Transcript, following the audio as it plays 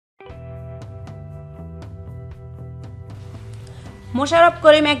মোশাররফ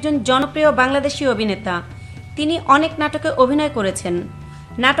করিম একজন জনপ্রিয় বাংলাদেশী অভিনেতা। তিনি অনেক নাটকে অভিনয় করেছেন।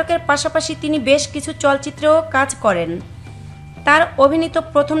 নাটকের পাশাপাশি তিনি বেশ কিছু চলচ্চিত্রেও কাজ করেন। তার অভিনীত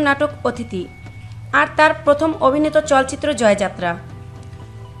প্রথম নাটক অতিথি আর তার প্রথম অভিনীত চলচ্চিত্র জয়যাত্রা।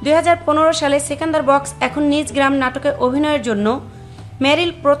 2015 সালে সেকেন্দার বক্স এখন নিজ গ্রাম নাটকে অভিনয়ের জন্য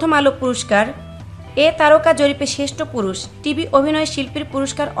মেরিল প্রথম আলো পুরস্কার এ তারকা জরিপে শ্রেষ্ঠ পুরুষ টিভি অভিনয় শিল্পীর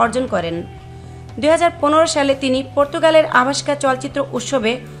পুরস্কার অর্জন করেন। 2015 সালে তিনি পর্তুগালের আভাসকা চলচ্চিত্র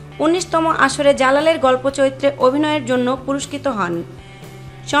উৎসবে 19তম আসরে জালালের গল্প চরিত্রে অভিনয়ের জন্য পুরস্কৃত হন।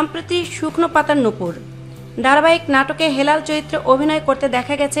 সম্প্রতি শুকনো পাতার নূপুর ধারাবাহিক নাটকে হেলাল চরিত্রে অভিনয় করতে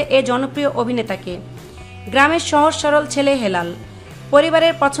দেখা গেছে এ জনপ্রিয় অভিনেতাকে। গ্রামের সহজ সরল ছেলে হেলাল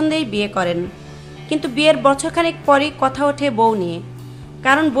পরিবারের পছন্দেই বিয়ে করেন, কিন্তু বিয়ের বছরখানেক পরই কথা ওঠে বউ নিয়ে,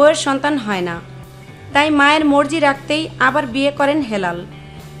 কারণ বউয়ের সন্তান হয় না। তাই মায়ের মর্জি রাখতেই আবার বিয়ে করেন হেলাল।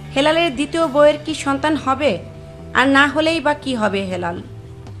 হেলালের দ্বিতীয় বউয়ের কি সন্তান হবে, আর না হলেই বা কি হবে হেলাল।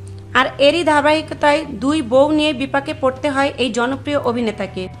 আর এরই ধারাবাহিকতায় দুই বউ নিয়ে বিপাকে পড়তে হয় এই জনপ্রিয়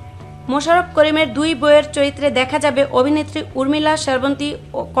অভিনেতাকে। মোশাররফ করিমের দুই বউয়ের চরিত্রে দেখা যাবে অভিনেত্রী উর্মিলা শ্রাবন্তী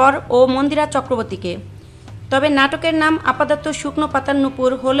কর ও মন্দিরা চক্রবর্তীকে। তবে নাটকের নাম আপাতত শুকনো পাতার নূপুর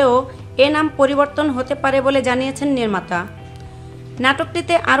হলেও এ নাম পরিবর্তন হতে পারে বলে জানিয়েছেন নির্মাতা।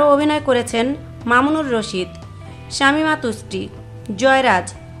 নাটকটিতে আরও অভিনয় করেছেন মামুনুর রশিদ, শামীমা তুষ্টি, জয়রাজ,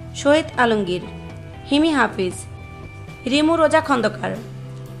 শহীদ আলমগীর, হিমি হাফিজ, রিমু রোজা খন্দকার,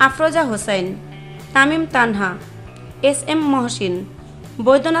 আফরোজা হোসেন, তামিম তানহা, SM মহসিন,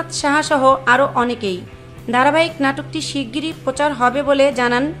 বৈদ্যনাথ সাহা সহ আরও অনেকেই। ধারাবাহিক নাটকটি শিগগিরই প্রচার হবে বলে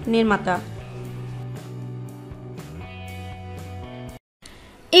জানান নির্মাতা।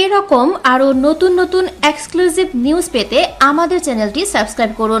 এরকম আরও নতুন নতুন এক্সক্লুসিভ নিউজ পেতে আমাদের চ্যানেলটি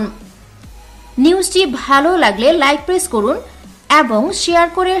সাবস্ক্রাইব করুন। নিউজটি ভালো লাগলে লাইক প্রেস করুন এবং শেয়ার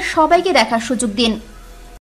করে সবাইকে দেখার সুযোগ দিন।